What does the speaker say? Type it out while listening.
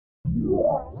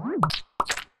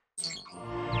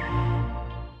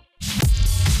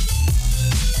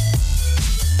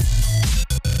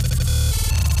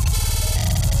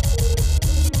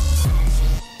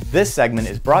This segment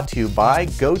is brought to you by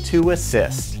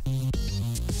GoToAssist.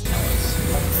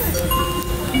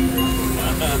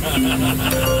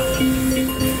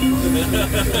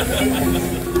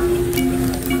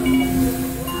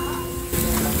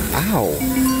 Ow!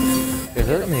 It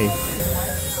hurt me.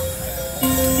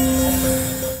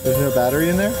 There's no battery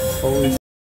in there? Holy.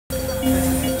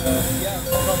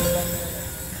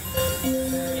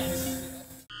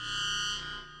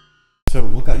 So,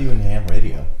 what got you into ham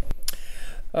radio?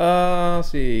 Let's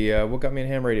see, what got me in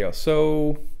ham radio?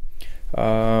 So,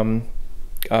 when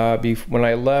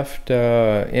I left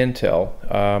Intel,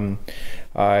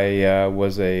 I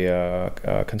was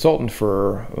a consultant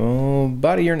for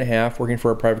about a year and a half, working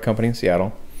for a private company in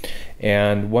Seattle.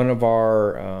 And one of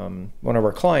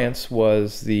our clients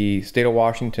was the State of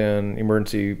Washington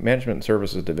Emergency Management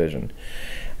Services Division.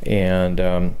 And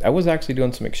I was actually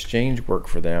doing some exchange work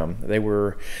for them. They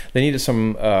needed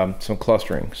some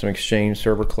clustering, some exchange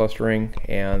server clustering,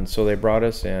 and so they brought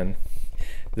us in.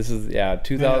 This is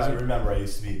 2000. I remember I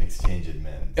used to be an exchange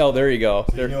admin. Oh, there you go.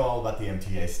 So you know all about the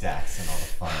MTA stacks and all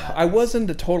the fun. I wasn't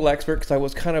a total expert because I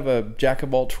was kind of a jack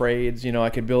of all trades. You know, I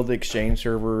could build the exchange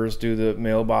servers, do the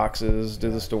mailboxes,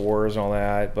 do the stores, and all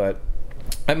that. But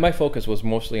my focus was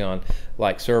mostly on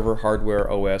like server, hardware,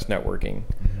 OS, networking.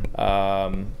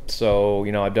 So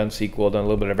you know, I've done SQL, done a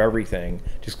little bit of everything,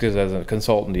 just because as a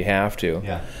consultant you have to.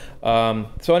 Yeah.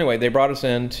 So anyway, they brought us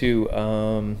in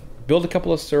to build a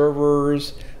couple of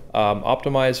servers,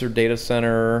 optimize their data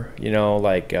center, you know,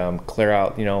 like clear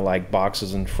out, you know, like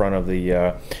boxes in front of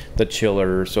the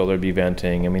chiller so there'd be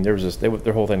venting. I mean, there was just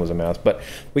their whole thing was a mess. But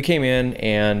we came in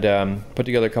and put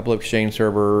together a couple of exchange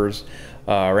servers,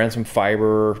 ran some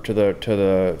fiber to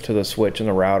the switch and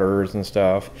the routers and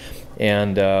stuff.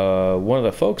 And one of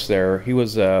the folks there, he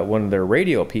was one of their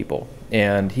radio people,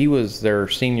 and he was their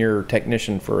senior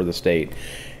technician for the state.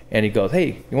 And he goes,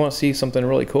 "Hey, you want to see something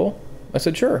really cool?" I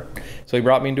said, "Sure." So he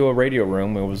brought me into a radio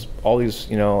room. It was all these,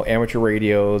 you know, amateur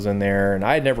radios in there, and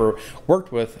I had never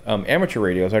worked with amateur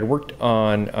radios. I'd worked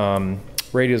on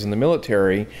radios in the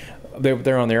military.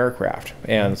 They're on the aircraft,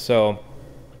 and so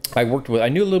I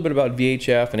knew a little bit about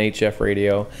VHF and HF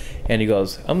radio. And he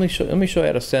goes, let me show you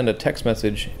how to send a text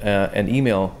message and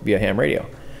email via ham radio."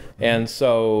 And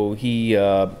so he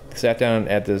sat down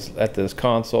at this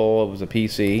console, it was a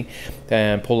PC,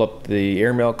 and pulled up the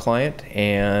airmail client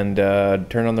and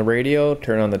turned on the radio,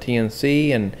 turned on the TNC,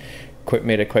 and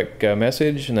made a quick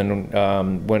message, and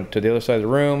then went to the other side of the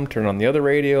room, turned on the other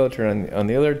radio, turned on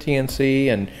the other TNC,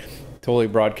 and totally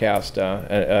broadcast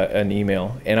an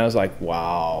email. And I was like,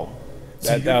 wow.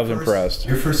 So I was impressed.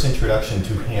 Your first introduction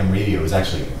to ham radio was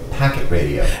actually packet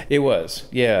radio. It was,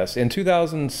 yes, in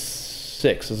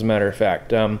 2006, as a matter of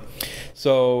fact.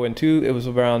 So it was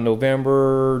around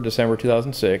December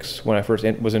 2006 when I first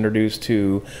was introduced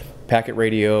to packet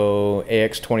radio,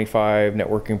 AX25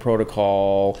 networking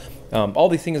protocol, all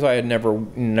these things I had never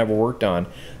worked on.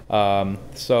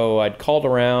 So I'd called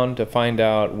around to find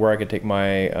out where I could take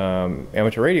my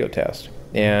amateur radio test,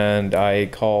 and I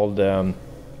called a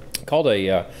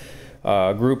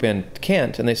group in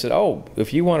Kent, and they said, "Oh,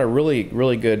 if you want a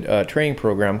really good training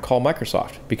program, call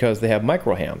Microsoft, because they have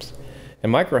microhams.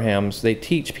 And microhams, they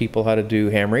teach people how to do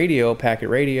ham radio, packet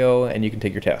radio, and you can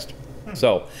take your test."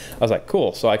 So I was like,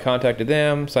 cool. So I contacted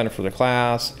them, signed up for the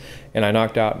class, and I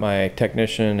knocked out my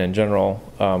technician and general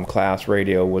class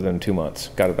radio within 2 months.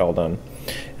 Got it all done.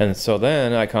 And so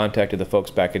then I contacted the folks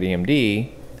back at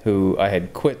EMD, who I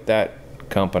had quit that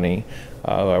company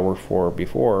I worked for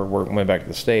before, went back to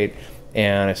the state,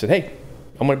 and I said, "Hey,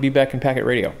 I'm going to be back in packet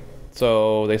radio."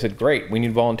 So they said, "Great, we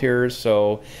need volunteers."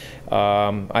 So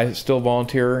I still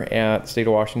volunteer at the State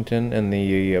of Washington in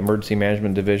the Emergency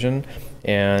Management Division,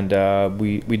 and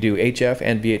we do HF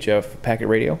and VHF packet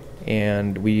radio,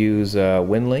 and we use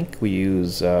WinLink. We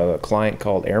use a client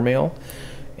called Airmail,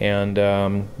 and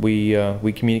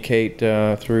we communicate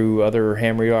through other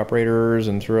ham radio operators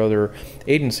and through other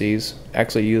agencies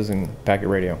actually using packet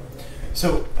radio.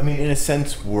 So, I mean, in a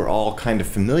sense, we're all kind of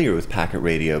familiar with packet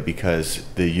radio because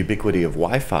the ubiquity of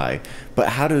Wi-Fi, but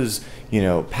how does, you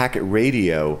know, packet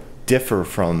radio differ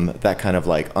from that kind of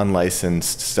like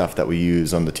unlicensed stuff that we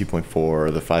use on the 2.4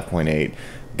 or the 5.8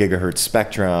 gigahertz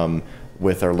spectrum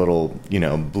with our little, you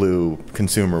know, blue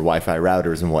consumer Wi-Fi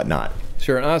routers and whatnot?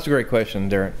 Sure, that's a great question,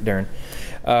 Darren.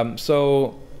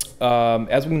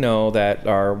 As we know that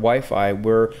our Wi-Fi,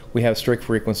 we have strict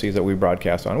frequencies that we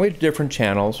broadcast on. We have different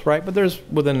channels, right? But there's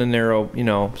within a narrow, you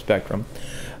know, spectrum.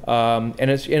 And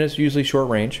it's usually short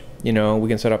range. You know, we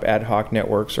can set up ad hoc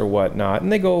networks or whatnot,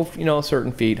 and they go, you know,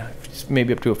 certain feet,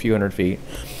 maybe up to a few hundred feet.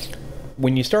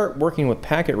 When you start working with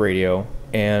packet radio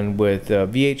and with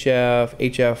VHF,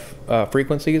 HF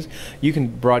frequencies, you can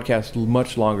broadcast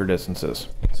much longer distances.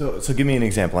 So give me an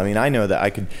example. I mean, I know that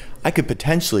I could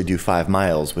potentially do 5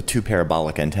 miles with 2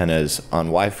 parabolic antennas on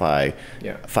Wi-Fi,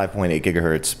 5.8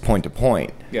 gigahertz point to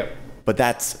point. Yeah. But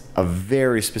that's a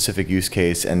very specific use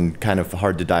case and kind of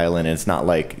hard to dial in. And it's not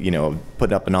like, you know,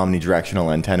 putting up an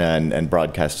omnidirectional antenna and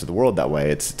broadcast to the world that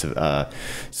way.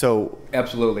 So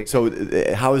absolutely. So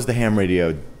how is the ham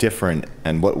radio different,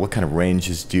 and what kind of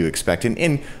ranges do you expect?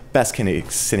 In best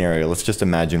case scenario, let's just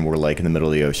imagine we're like in the middle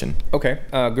of the ocean. Okay,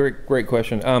 great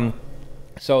question.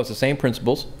 So it's the same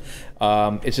principles.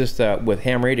 It's just that with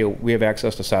ham radio, we have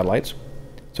access to satellites,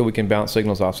 so we can bounce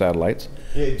signals off satellites.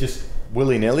 Yeah, just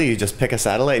willy-nilly, you just pick a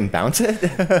satellite and bounce it?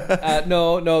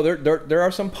 No. There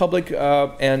are some public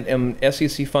and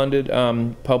SEC-funded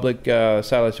public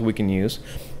satellites that we can use,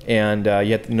 and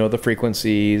you have to know the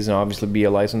frequencies and obviously be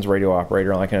a licensed radio operator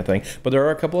and all that kind of thing. But there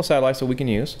are a couple of satellites that we can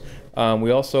use.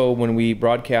 We also, when we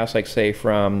broadcast, like say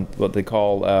from what they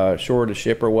call shore to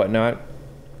ship or whatnot,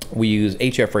 we use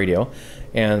HF radio,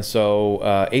 and so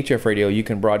HF radio you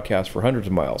can broadcast for hundreds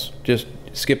of miles, just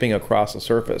skipping across the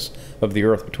surface of the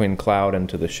Earth between cloud and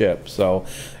to the ship. So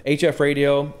HF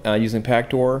radio using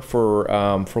Pactor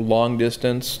for long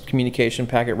distance communication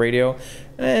packet radio,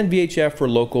 and VHF for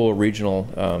local regional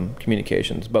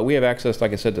communications. But we have access,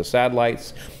 like I said, to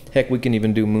satellites. Heck, we can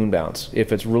even do moon bounce.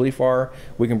 If it's really far,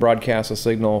 we can broadcast a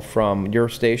signal from your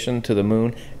station to the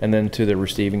moon and then to the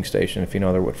receiving station if you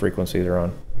know what frequency they're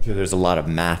on. There's a lot of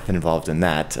math involved in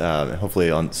that,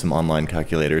 hopefully on some online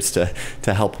calculators to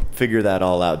help figure that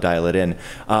all out, dial it in.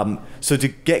 So to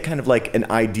get kind of like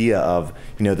an idea of,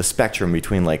 you know, the spectrum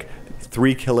between like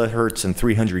 3 kilohertz and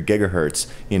 300 gigahertz,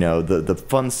 you know, the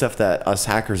fun stuff that us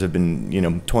hackers have been, you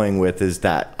know, toying with is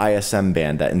that ISM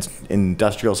band, that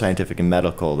industrial, scientific, and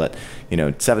medical, that, you know,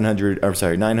 900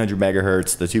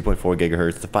 megahertz, the 2.4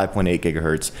 gigahertz, the 5.8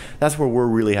 gigahertz. That's where we're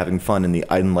really having fun in the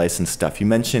unlicensed stuff. You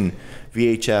mentioned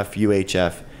VHF,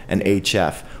 UHF, and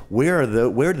HF.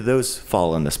 Where do those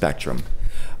fall in the spectrum?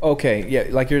 Okay, yeah,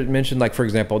 like you mentioned, like for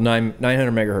example, 900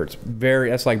 megahertz,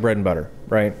 that's like bread and butter,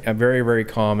 right? Very, very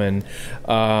common.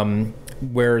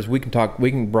 Whereas we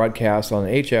can broadcast on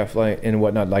HF and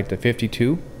whatnot, like the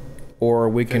 52, or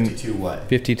we can 52 what?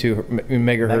 52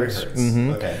 megahertz. Mm-hmm.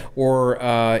 Okay. Or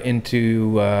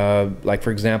into like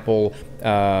for example,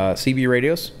 CB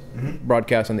radios,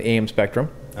 broadcast on the AM spectrum.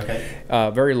 Okay.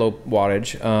 Very low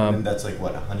wattage. And that's like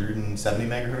what, 170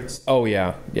 megahertz? Oh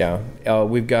yeah.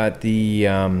 We've got the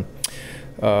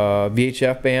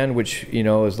VHF band, which you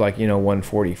know is like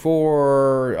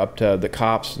 144 up to the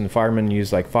cops and firemen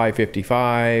use like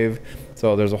 555.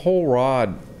 So there's a whole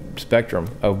broad spectrum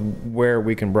of where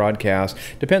we can broadcast.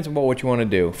 Depends on what you want to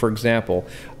do. For example,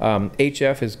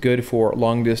 HF is good for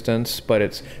long distance,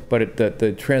 but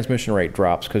the transmission rate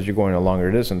drops because you're going a longer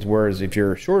distance. Whereas if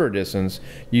you're shorter distance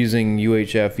using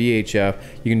UHF, VHF,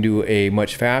 you can do a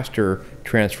much faster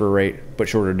transfer rate but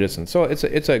shorter distance. So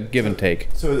it's a give and take.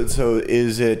 So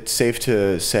is it safe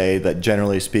to say that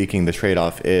generally speaking, the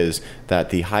trade-off is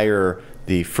that the higher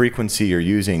the frequency you're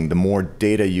using, the more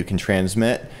data you can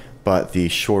transmit, but the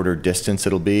shorter distance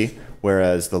it'll be,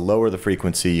 whereas the lower the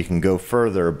frequency, you can go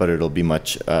further, but it'll be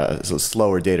much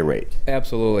slower data rate?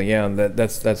 Absolutely, yeah,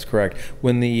 that's correct.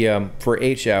 When the for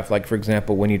HF, like for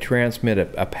example, when you transmit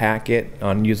a packet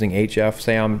on using HF,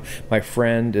 say my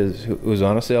friend who's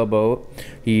on a sailboat,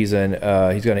 he's got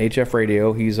an HF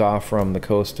radio, he's off from the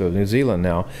coast of New Zealand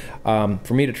now.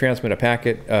 For me to transmit a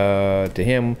packet to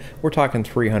him, we're talking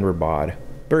 300 baud,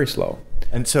 very slow.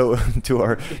 And so to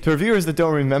our viewers that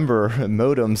don't remember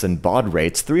modems and baud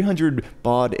rates, 300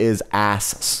 baud is ass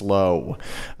slow.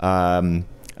 I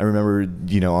remember,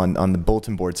 on the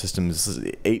bulletin board systems,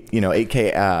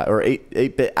 8K or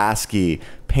 8-bit ASCII,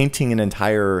 painting an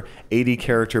entire 80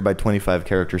 character by 25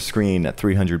 character screen at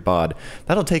 300 baud.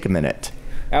 That'll take a minute.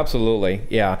 Absolutely,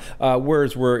 yeah.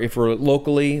 Whereas if we're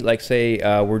locally, like say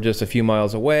we're just a few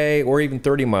miles away or even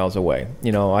 30 miles away,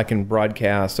 I can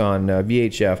broadcast on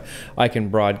VHF. I can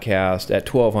broadcast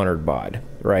at 1200 baud,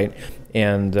 right?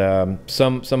 And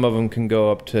some of them can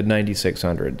go up to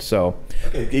 9600. So,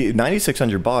 okay,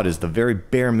 9600 baud is the very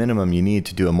bare minimum you need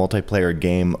to do a multiplayer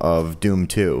game of Doom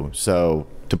 2. So,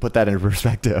 to put that into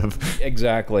perspective.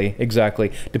 Exactly.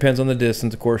 Depends on the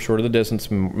distance. Of course, shorter the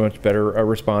distance, much better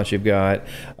response you've got.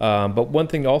 But one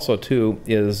thing also, too,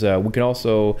 is we can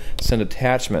also send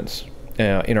attachments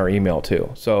in our email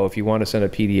too. So if you want to send a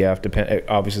PDF,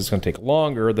 obviously it's going to take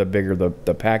longer the bigger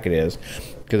the packet is,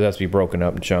 because it has to be broken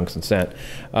up in chunks and sent.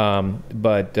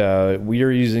 But we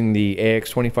are using the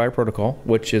AX25 protocol,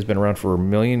 which has been around for a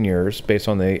million years, based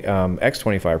on the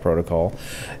X25 protocol,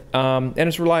 and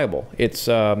it's reliable. And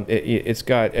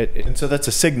so that's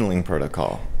a signaling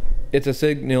protocol. It's a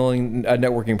signaling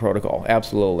networking protocol,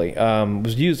 absolutely. It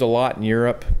was used a lot in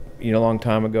Europe, a long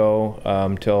time ago,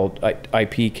 until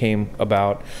IP came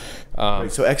about.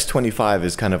 Right, so X25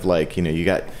 is kind of like, you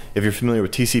got, if you're familiar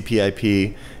with TCP/IP,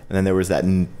 and then there was that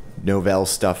Novell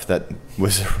stuff that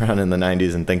was around in the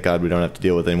 90s, and thank God we don't have to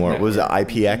deal with it anymore. What was it,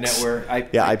 IPX?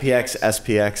 IPX,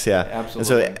 SPX, yeah.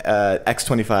 Absolutely. And so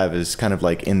X25 is kind of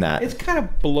like in that. It's kind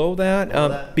of below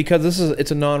that, because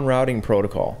it's a non-routing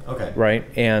protocol. Okay. Right?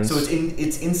 And so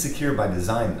it's insecure by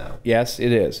design, though. Yes,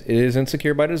 it is. It is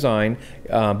insecure by design,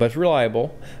 but it's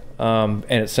reliable, and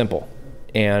it's simple.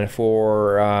 And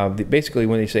for basically,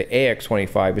 when they say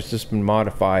AX25, it's just been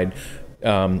modified.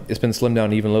 It's been slimmed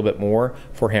down even a little bit more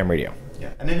for ham radio.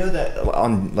 Yeah, and I know that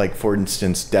on, like, for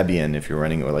instance, Debian, if you're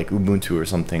running, or like Ubuntu or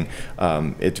something,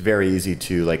 it's very easy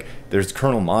to, like, there's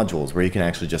kernel modules where you can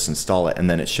actually just install it, and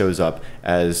then it shows up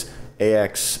as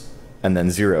AX and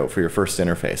then 0 for your first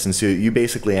interface. And so you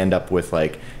basically end up with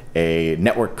like a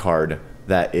network card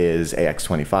that is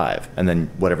AX25, and then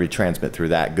whatever you transmit through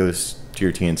that goes to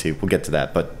your TNC. We'll get to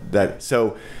that, but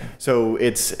so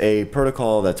it's a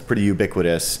protocol that's pretty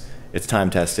ubiquitous. It's time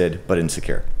tested, but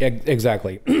insecure.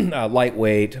 Exactly.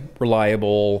 Lightweight,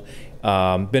 reliable,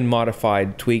 been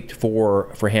modified, tweaked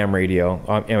for ham radio,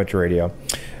 amateur radio.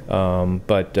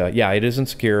 But yeah, it is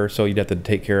insecure, so you'd have to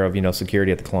take care of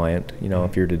security at the client,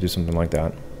 if you're to do something like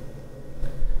that.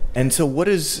 And so what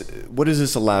does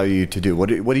this allow you to do? What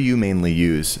do you mainly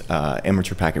use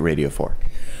amateur packet radio for?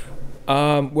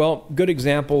 Well, good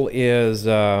example is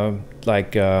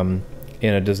like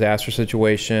in a disaster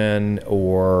situation,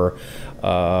 or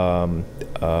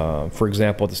for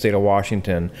example, at the state of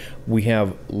Washington, we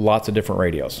have lots of different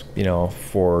radios,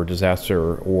 for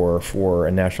disaster or for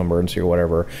a national emergency or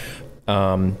whatever.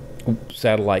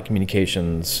 Satellite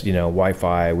communications,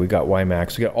 Wi-Fi, we've got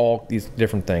WiMAX, we got all these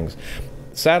different things.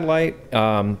 Satellite,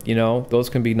 those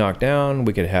can be knocked down.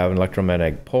 We could have an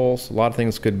electromagnetic pulse. A lot of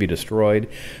things could be destroyed.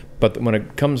 But when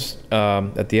it comes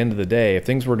at the end of the day, if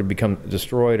things were to become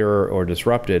destroyed or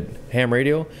disrupted, ham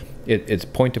radio, it's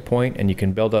point to point, and you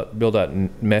can build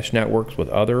out mesh networks with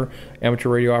other amateur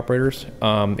radio operators.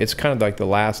 It's kind of like the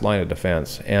last line of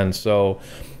defense. And so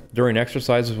during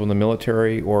exercises when the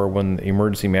military or when the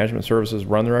emergency management services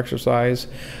run their exercise,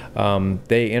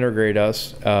 they integrate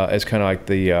us as kind of like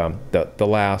the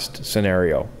last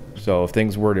scenario. So if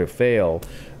things were to fail,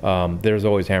 there's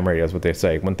always ham radio, is what they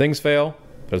say. When things fail,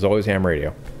 there's always ham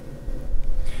radio.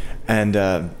 And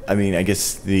I mean, I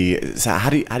guess so how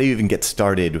do you even get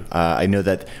started? I know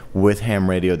that with ham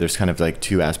radio, there's kind of like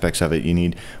two aspects of it. You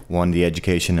need one, the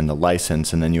education and the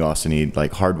license, and then you also need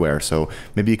like hardware. So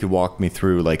maybe you could walk me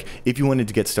through, like, if you wanted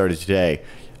to get started today,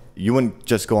 you wouldn't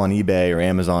just go on eBay or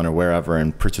Amazon or wherever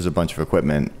and purchase a bunch of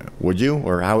equipment, would you?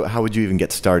 Or how would you even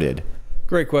get started?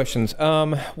 Great questions.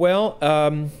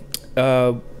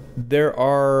 There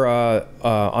are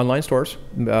online stores.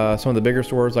 Some of the bigger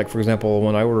stores, like for example,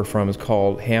 one I order from is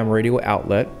called Ham Radio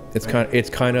Outlet. It's kind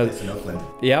of in Oakland.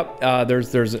 Yep.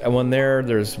 There's one there.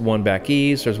 There's one back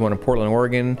east. There's one in Portland,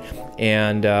 Oregon,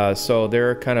 and so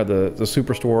they're kind of the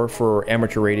superstore for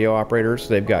amateur radio operators.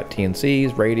 They've got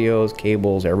TNCs, radios,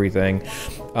 cables, everything.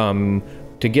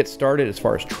 To get started, as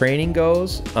far as training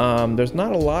goes, there's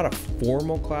not a lot of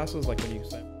formal classes like when you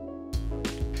say.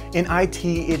 In IT,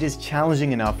 it is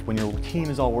challenging enough when your team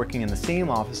is all working in the same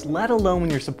office, let alone when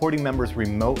you're supporting members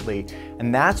remotely,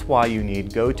 and that's why you need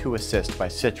GoToAssist by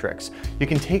Citrix. You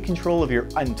can take control of your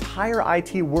entire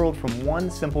IT world from one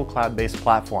simple cloud-based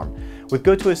platform. With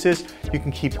GoToAssist, you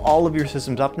can keep all of your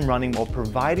systems up and running while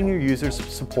providing your users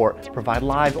support, provide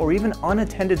live or even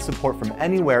unattended support from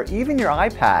anywhere, even your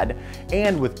iPad.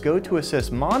 And with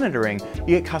GoToAssist monitoring,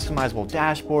 you get customizable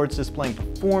dashboards displaying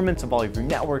performance of all of your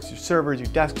networks, your servers, your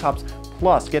desktops,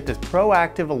 plus get this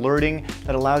proactive alerting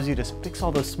that allows you to fix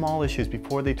all those small issues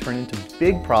before they turn into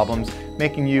big problems,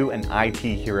 making you an IT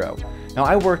hero. Now,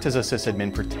 I worked as a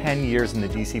sysadmin for 10 years in the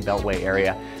DC Beltway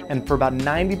area, and for about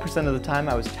 90% of the time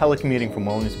I was telecommuting from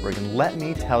Williamsburg, and let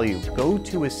me tell you,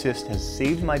 GoToAssist has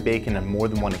saved my bacon on more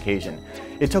than one occasion.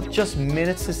 It took just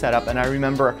minutes to set up, and I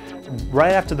remember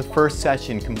right after the first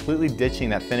session completely ditching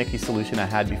that finicky solution I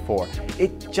had before.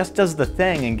 It just does the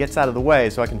thing and gets out of the way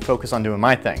so I can focus on doing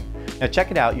my thing. Now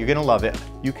check it out, you're gonna love it.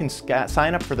 You can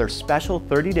sign up for their special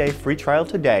 30-day free trial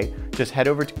today. Just head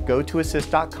over to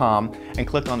gotoassist.com and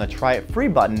click on the Try It Free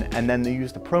button, and then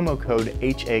use the promo code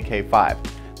HAK5.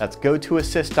 That's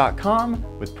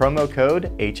gotoassist.com with promo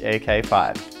code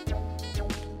HAK5.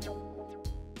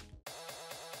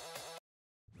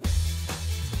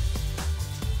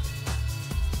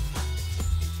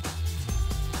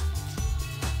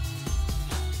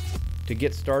 To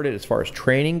get started as far as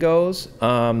training goes,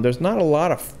 there's not a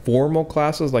lot of formal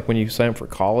classes like when you sign up for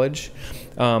college,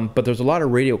 but there's a lot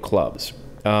of radio clubs.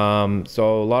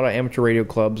 So a lot of amateur radio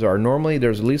clubs are normally,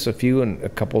 there's at least a few and a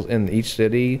couple in each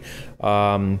city.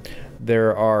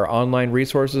 There are online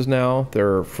resources now.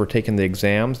 They're for taking the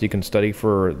exams. You can study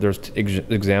for, there's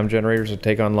exam generators to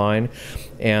take online,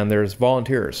 and there's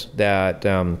volunteers that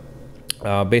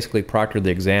basically proctor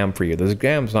the exam for you. The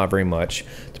exam's not very much.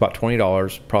 It's about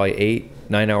 $20, probably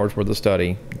 8-9 hours worth of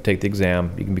study. Take the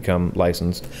exam, you can become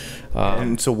licensed.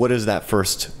 And so what is that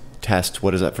first test,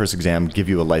 what does that first exam give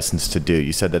you a license to do?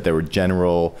 You said that there were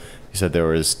general, you said there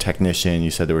was technician, you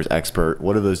said there was expert.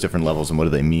 What are those different levels and what do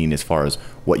they mean as far as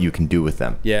what you can do with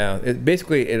them? Yeah, it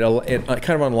kind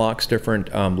of unlocks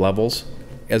different levels,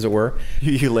 as it were.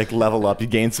 You like level up, you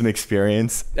gain some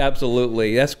experience.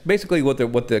 Absolutely, that's basically what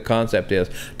the concept is.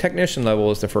 Technician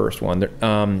level is the first one.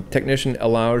 Technician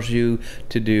allows you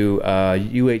to do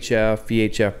UHF,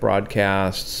 VHF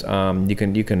broadcasts.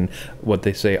 You can what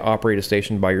they say, operate a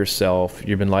station by yourself.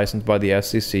 You've been licensed by the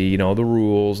FCC. You know the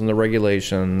rules and the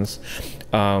regulations.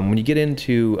 When you get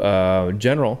into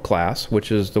general class,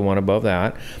 which is the one above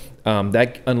that,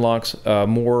 that unlocks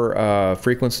more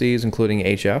frequencies, including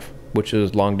HF, which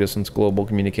is long distance global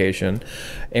communication.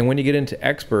 And when you get into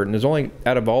expert, and there's only,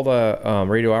 out of all the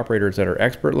radio operators that are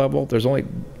expert level, they're like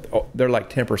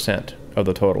 10% of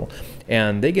the total.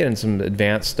 And they get in some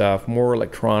advanced stuff, more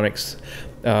electronics,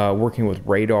 working with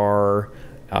radar,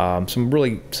 some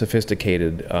really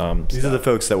sophisticated These are the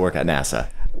folks that work at NASA.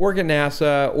 Work at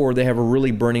NASA, or they have a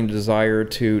really burning desire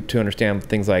to understand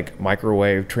things like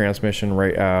microwave transmission,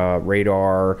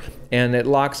 radar, and it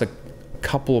locks a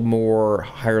couple of more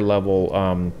higher level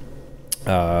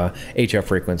HF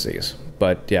frequencies.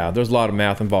 But yeah, there's a lot of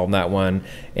math involved in that one,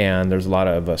 and there's a lot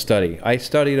of study. I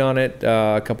studied on it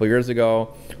a couple of years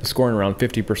ago, scoring around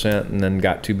 50%, and then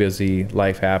got too busy,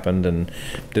 life happened, and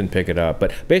didn't pick it up.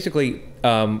 But basically,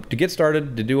 to get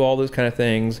started, to do all those kind of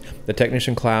things, the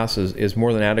technician class is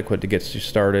more than adequate to get you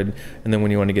started. And then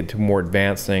when you want to get to more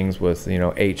advanced things with, you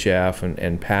know, HF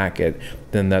and packet,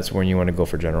 then that's when you want to go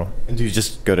for general. And do you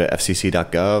just go to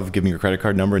fcc.gov, give me your credit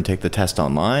card number, and take the test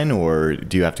online, or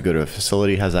do you have to go to a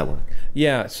facility? How does that work?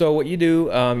 Yeah, so what you do,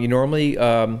 you normally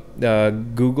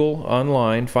Google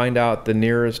online, find out the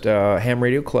nearest ham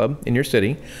radio club in your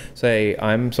city. Say,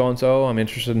 I'm so-and-so, I'm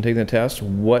interested in taking the test.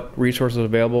 What resources are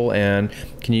available, and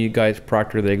can you guys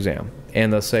proctor the exam?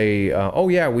 And they'll say, oh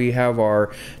yeah, we have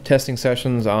our testing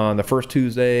sessions on the first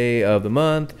Tuesday of the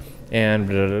month, and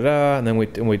and then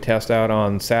we test out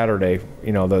on Saturday,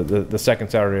 you know, the second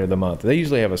Saturday of the month. They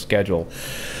usually have a schedule.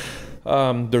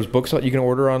 There's books that you can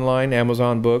order online,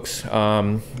 Amazon books.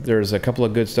 There's a couple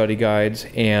of good study guides,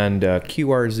 and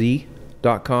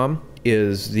QRZ.com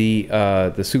is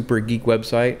the super geek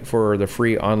website for the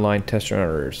free online test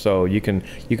generators. So you can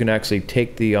actually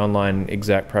take the online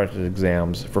exact practice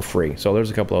exams for free. So there's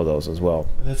a couple of those as well.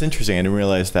 That's interesting. I didn't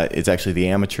realize that it's actually the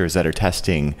amateurs that are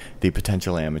testing the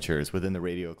potential amateurs within the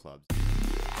radio clubs.